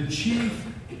the chief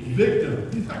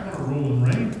victim. He's not going to rule and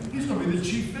reign. He's going to be the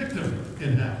chief victim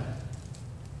in hell.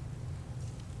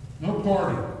 No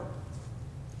party.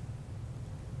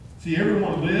 See,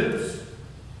 everyone lives,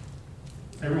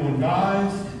 everyone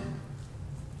dies,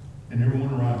 and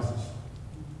everyone rises.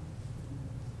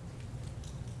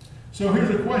 So here's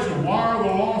a question. Why are the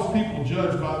lost people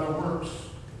judged by their works?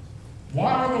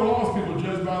 Why are the lost people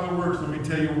judged by their works? Let me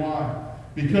tell you why.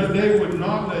 Because they would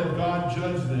not let God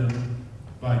judge them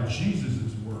by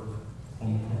Jesus' work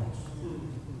on the cross.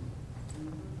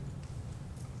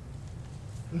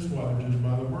 That's why they're judged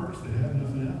by the works. They have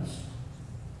nothing else.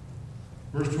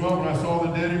 Verse 12, when I saw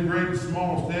the dead and great and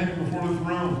small standing before the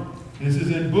throne, and it says,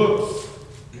 and books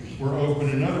were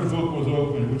opened. Another book was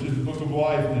opened, which is the book of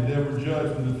life, and the dead were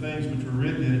judged in the things which were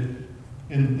written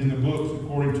in the books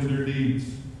according to their deeds.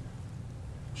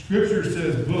 Scripture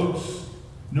says books.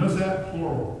 Notice that?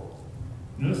 Plural.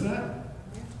 Notice that?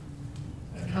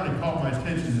 That kind of caught my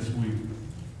attention this week.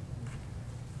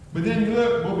 But then you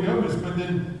look, we'll be over this, but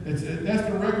then that's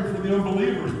the record for the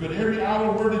unbelievers. But every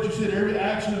idle word that you said, every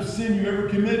action of sin you ever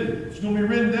committed, it's going to be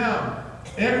written down.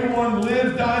 Everyone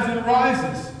lives, dies, and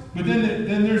rises. But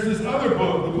then there's this other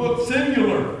book, the book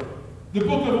singular. The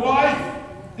book of life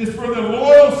is for the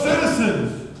loyal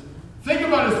citizens. Think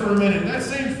about this for a minute. That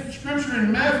same scripture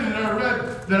in Matthew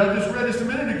that I just read just a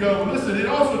minute ago. Listen, it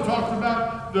also talks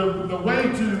about the way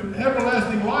to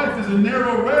everlasting life is a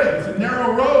narrow way. It's a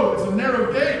narrow road. It's a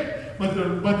narrow gate. But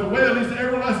the way that leads to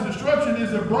everlasting destruction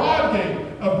is a broad gate,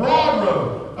 a broad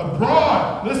road, a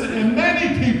broad. Listen, and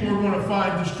many people are going to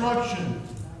find destruction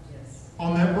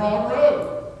on that broad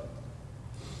road.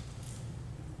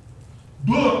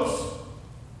 Books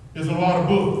is a lot of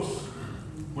books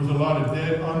with a lot of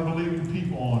dead, unbelieving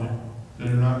people on it that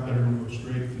are going to go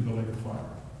straight to the lake of fire.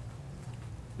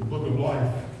 The book of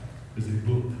life is a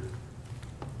book.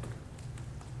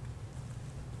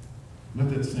 Let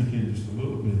that sink in just a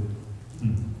little bit.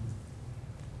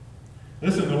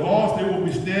 Listen, the lost, they will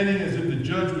be standing as if the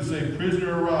judge would say,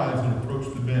 prisoner, arise, and approach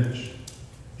the bench.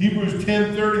 Hebrews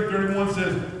 10:30-31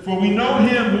 says, for we know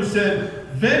him who said,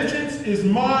 vengeance is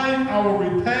mine, I will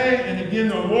repay, and again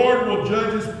the Lord will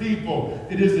judge his people.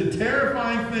 It is a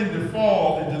terrifying thing to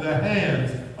fall into the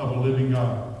hands of a living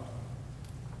God.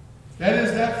 That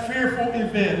is that fearful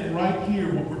event right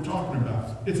here, what we're talking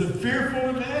about. It's a fearful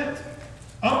event.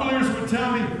 Unbelievers would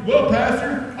tell me, well,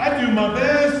 Pastor, I do my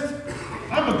best.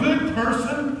 I'm a good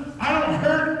person. I don't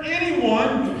hurt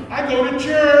anyone. I go to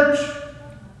church.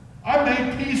 I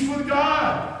make peace with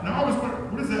God. Now, I always wonder,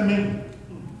 what does that mean?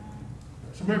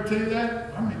 Somebody ever tell you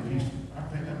that? I make peace. I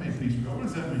make peace with God. What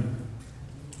does that mean?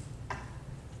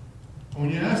 When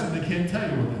you ask them, they can't tell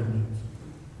you what that means.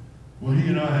 Well, you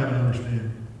and I have an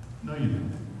understanding. No, you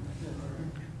don't.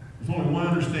 There's only one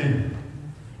understanding.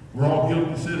 We're all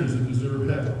guilty sinners that deserve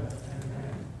heaven.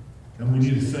 And we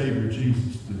need a Savior,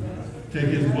 Jesus, to take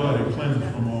his blood and cleanse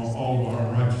us from all of our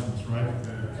unrighteousness, right?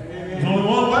 There's only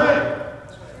one way.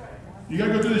 You got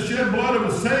to go through the shed blood of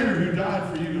a Savior who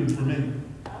died for you and for me.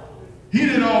 He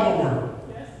did all the work.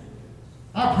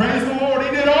 I praise the Lord.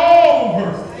 He did all the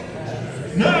work.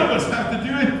 None of us have to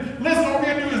do it. Listen, all we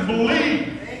have to do is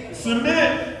believe,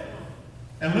 submit.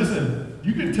 And listen,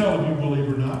 you can tell if you believe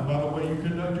or not by the way you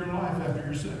conduct your life after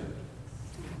you're saved.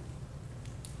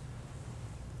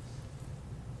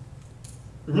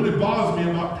 It really bothers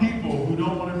me about people who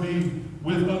don't want to be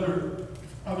with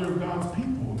other God's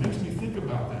people. It makes me think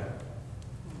about that.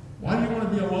 Why do you want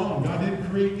to be alone? God didn't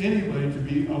create anybody to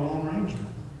be a lone ranger.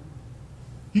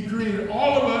 He created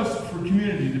all of us for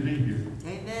community to be here.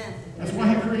 Amen. That's why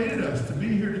he created us, to be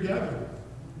here together.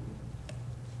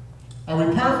 Are we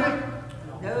perfect?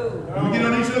 No. Do we get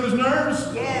on each other's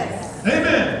nerves? Yes.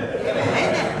 Amen.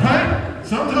 Amen. Right?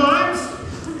 Sometimes.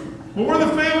 But we're the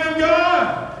family of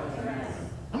God.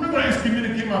 I'm not going to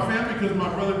excommunicate my family because my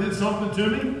brother did something to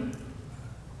me.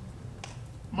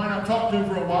 Might not talk to him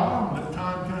for a while, let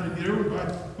time kind of get over.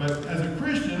 But as a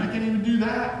Christian, I can't even do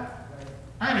that.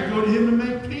 I got to go to him and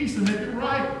make peace and make it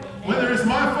right. Whether it's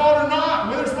my fault or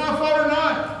not.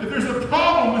 If there's a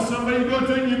problem with somebody, you go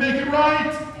to him and you make it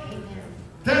right.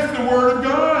 That's the Word of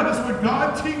God. That's what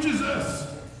God teaches us.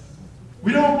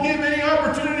 We don't give any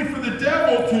opportunity for the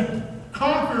devil to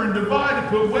conquer and divide and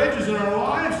put wedges in our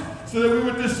lives so that we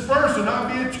would disperse and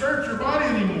not be a church or body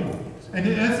anymore. And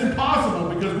that's impossible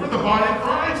because we're the body of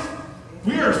Christ.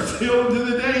 We are sealed until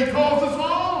the day he calls us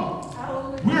home.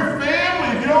 We're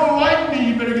family. If you don't like me,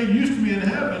 you better get used to me in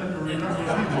heaven or you're not going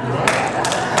to be there, right?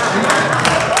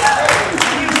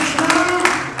 It is true.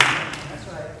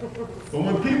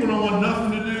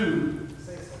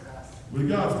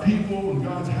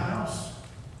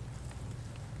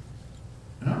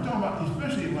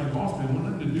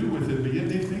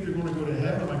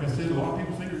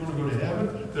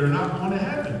 that are not going to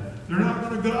heaven. They're not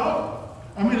going to go.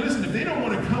 I mean, listen, if they don't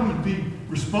want to come and be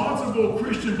responsible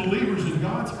Christian believers in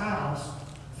God's house,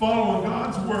 following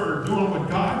God's word, doing what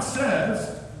God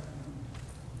says,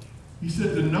 he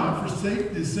said, do not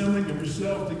forsake the assembling of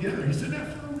yourselves together. He said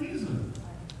that for a reason.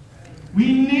 We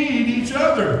need each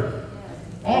other.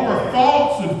 All our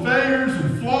faults and failures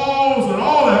and flaws and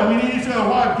all that, we need each other.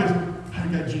 Why? Because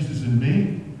I've got Jesus in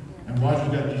me, and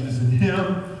Roger's got Jesus in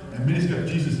him, and Minnie's got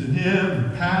Jesus in him,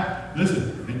 and Pat.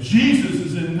 Listen, and Jesus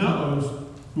is in those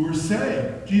who are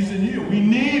saved. Jesus in you. We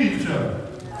need each other.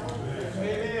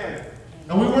 Amen.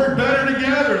 And we work better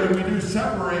together than we do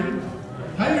separated.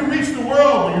 How do you reach the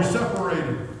world when you're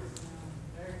separated?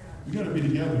 We got to be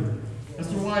together. That's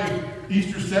why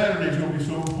Easter Saturday is going to be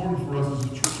so important for us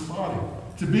as a church body.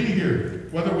 To be here,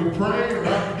 whether we pray or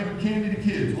not, we give candy to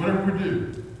kids, whatever we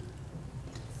do,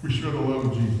 we share the love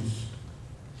of Jesus.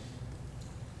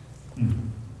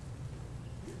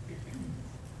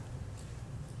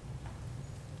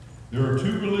 There are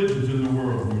two religions in the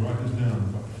world. Let me write this down. I'm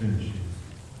about to finish here.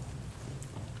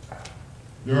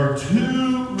 There are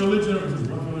two religions.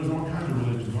 There's all kinds of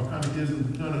religions. All kinds of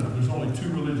isms. No. There's only two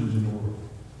religions in the world.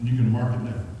 And you can mark it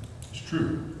down. It's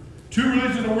true. Two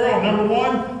religions in the world. Number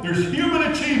one, there's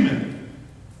human achievement.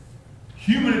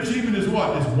 Human achievement is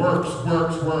what? It's works.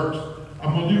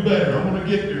 I'm going to do better. I'm going to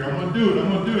get there. I'm going to do it. I'm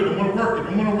going to do it. I'm going to work it.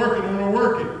 I'm going to work it. I'm going to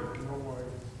work it. No way.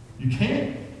 You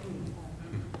can't.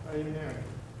 Amen.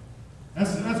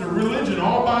 That's a religion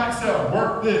all by itself.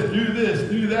 Work this,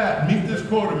 do that, meet this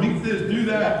quota, meet this, do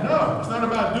that. No, it's not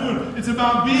about doing it. It's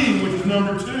about being, which is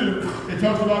number two. It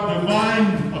talks about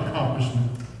divine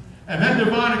accomplishment. And that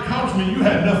divine accomplishment, you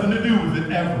had nothing to do with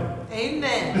it ever.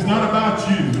 Amen. It's not about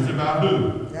you. It's about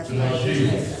who? That's it's about right.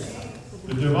 Jesus.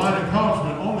 The divine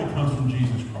accomplishment only comes from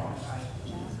Jesus Christ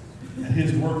and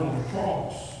his work on the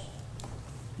cross.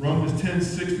 Romans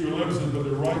 10:6-11 says, but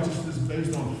the righteousness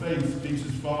based on faith speaks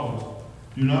as follows.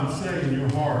 Do not say in your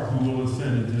heart, who will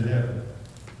ascend into heaven?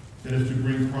 That is to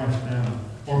bring Christ down.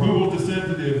 Or who will descend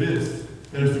to the abyss?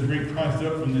 That is to bring Christ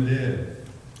up from the dead.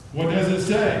 What does it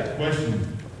say?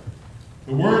 Question.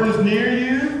 The word is near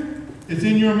you. It's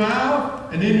in your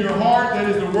mouth and in your heart. That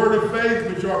is the word of faith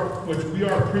which we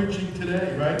are preaching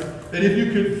today, right? That if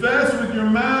you confess with your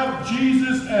mouth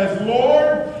Jesus as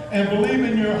Lord and believe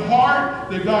in your heart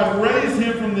that God raised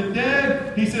him from the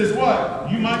dead, he says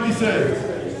what? You might be saved.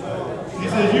 He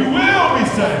says you will be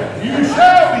saved. You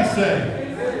shall be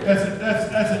saved.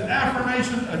 That's an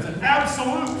affirmation. That's an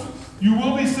absolute. You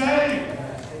will be saved.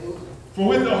 For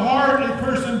with the heart a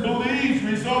person believes,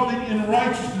 resulting in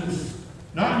righteousness.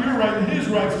 Not your right, his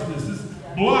righteousness. His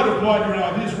blood applied to your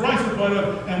life. His righteousness applied to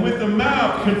life. And with the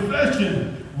mouth,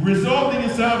 confession, resulting in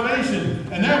salvation.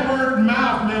 And that word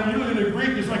mouth, man, when you look at the Greek,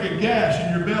 it's like a gash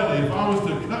in your belly. If I was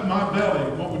to cut my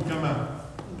belly, what would come out?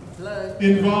 Blood.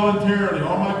 Involuntarily.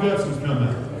 All my guts would come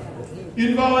out.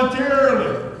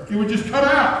 Involuntarily. It would just come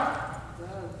out.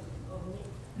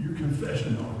 Your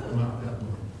confession ought to come out that way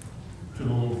to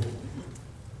the Lord.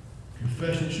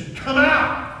 Confession should come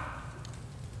out.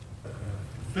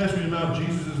 Confess with your mouth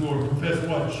Jesus is Lord. Confess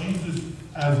what? Jesus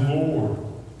as Lord.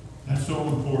 That's so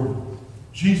important.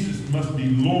 Jesus must be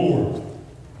Lord.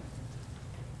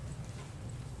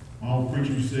 My old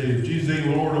preacher used to say, if Jesus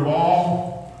ain't Lord of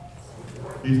all,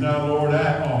 he's not Lord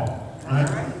at all. Right?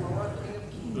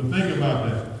 So think about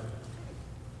that.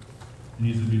 He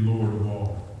needs to be Lord of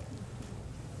all.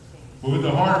 But with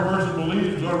the heart a person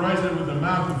believes, Lord writes that with the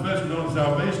mouth confesses his own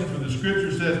salvation, for the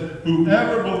scripture says,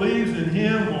 whoever believes in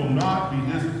him will not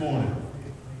be disappointed.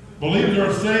 Believers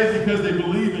are saved because they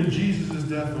believe in Jesus'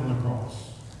 death on the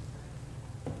cross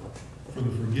for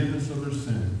the forgiveness of their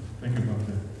sin. Think about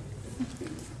that.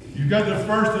 You've got to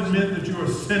first admit that you're a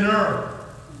sinner.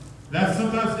 That's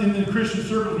sometimes in the Christian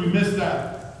circles we miss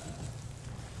that.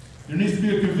 There needs to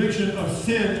be a conviction of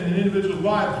sin in an individual's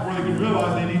life before they can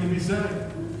realize they need to be saved.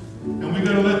 And we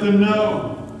got to let them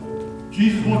know.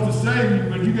 Jesus wants to save you,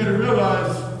 but you got to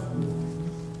realize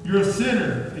you're a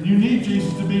sinner and you need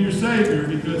Jesus to be your Savior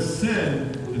because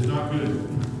sin is not good.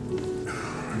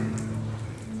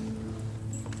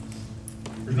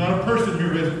 There's not a person here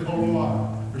who hasn't told a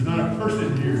lie. There's not a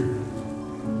person here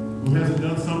who hasn't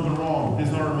done something wrong. His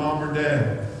or her mom or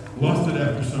dad lusted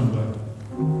after somebody.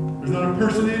 There's not a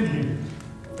person in here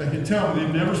that can tell me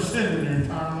they've never sinned in their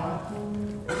entire life.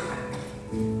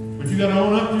 But you got to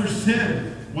own up to your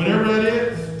sin, whatever that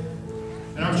is.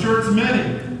 And I'm sure it's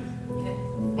many.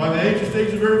 By the age and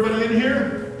stage of everybody in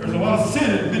here, there's a lot of sin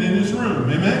that's been in this room.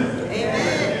 Amen?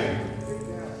 Amen.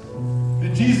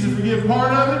 Did Jesus forgive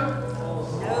part of it?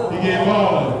 No. He gave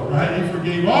all of it, right? He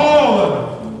forgave all of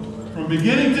it. From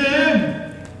beginning to end.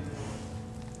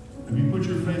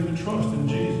 trust in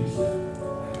Jesus,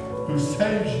 who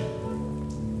saves you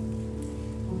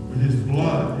with his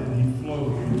blood that he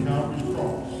flowed from Calvary's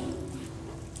cross.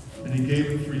 And he gave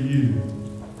it for you,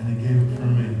 and he gave it for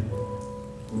me.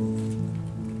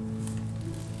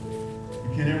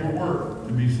 You can't ever work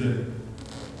to be saved.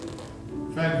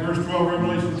 In fact, verse 12,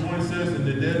 Revelation 20 says, and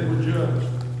the dead were judged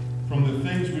from the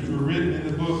things which were written in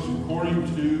the books according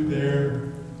to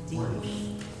their works.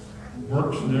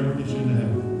 Works never get you into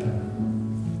heaven. Ever.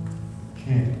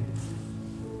 Can't.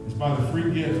 It's by the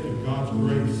free gift of God's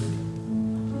grace.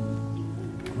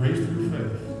 Grace through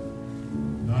faith.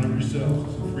 Not of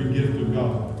yourselves. It's a free gift of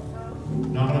God.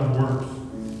 Not of works.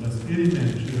 Lest any man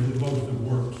should ever boast of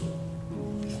works.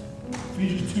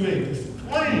 Ephesians 2:8. It's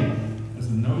plain as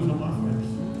the nose on my face.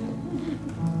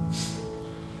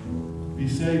 Be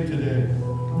saved today.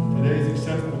 Today is the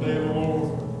acceptable day of the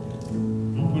Lord.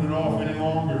 Don't put it off any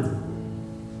longer.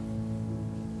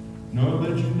 Know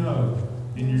that you know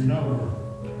in your knower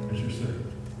that you're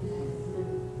saved.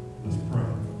 Let's pray.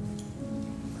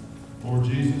 Lord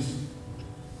Jesus,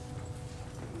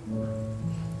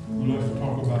 we like to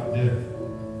talk about death.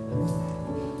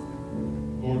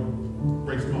 Lord, it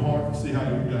breaks my heart to see how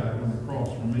you died on the cross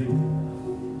for me.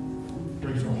 It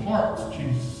breaks our hearts,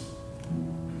 Jesus,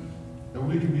 that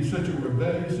we can be such a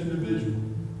rebellious individual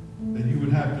that you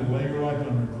would have to lay your life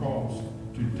on the cross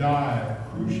to die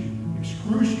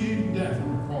excruciating death on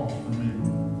the cross for me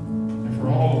and for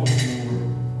all of us,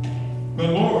 Lord. But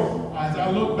Lord, as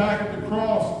I look back at the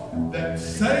cross that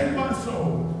saved my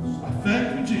soul, I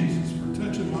thank you, Jesus, for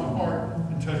touching my heart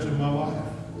and touching my life.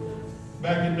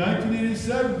 Back in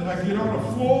 1987, I get on the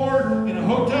floor in a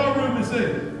hotel room and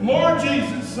say, Lord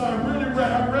Jesus, I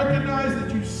recognize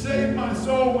that you saved my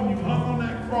soul when you hung on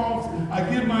that cross. I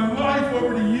give my life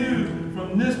over to you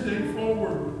from this day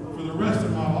forward for the rest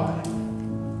of my life.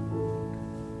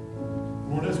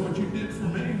 Lord, that's what you did for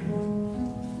me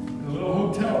in a little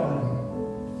hotel room.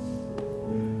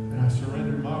 And I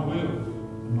surrendered my will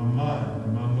and my mind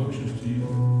and my emotions to you.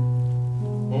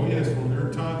 Oh yes, Lord, there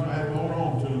are times I have to hold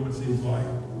on to them, it seems like.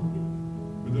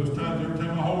 But those times, every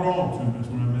time I hold on to them, that's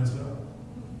when I mess up.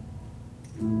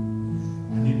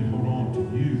 I need to hold on to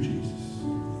you, Jesus.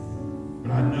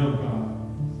 But I know, God,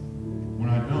 when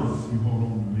I don't, you hold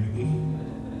on to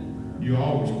me. You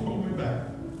always pull me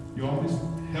back. You always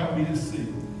help me to see.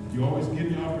 You always give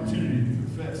me opportunity to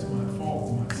confess my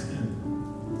fault and my sin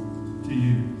to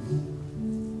you.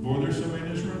 Lord, there's somebody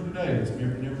in this room today that's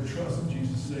never trusted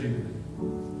Jesus Savior.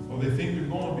 Or they think they're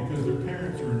going because their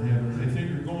parents are in heaven, or they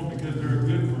think they're going because they're a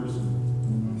good person.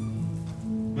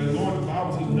 But Lord, the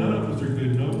Bible says none of us are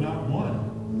good. No, not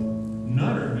one.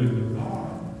 None are good with God.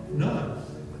 None.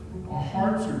 Our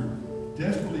hearts are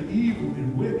desperately evil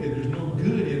and wicked. There's no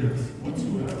good in us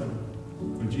whatsoever.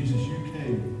 But Jesus, you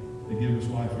came to give us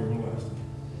life everlasting.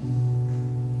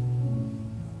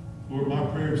 Lord, my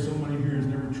prayer is somebody here has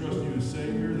never trusted you as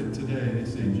Savior, that today they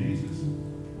say, Jesus,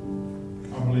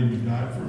 I believe you died for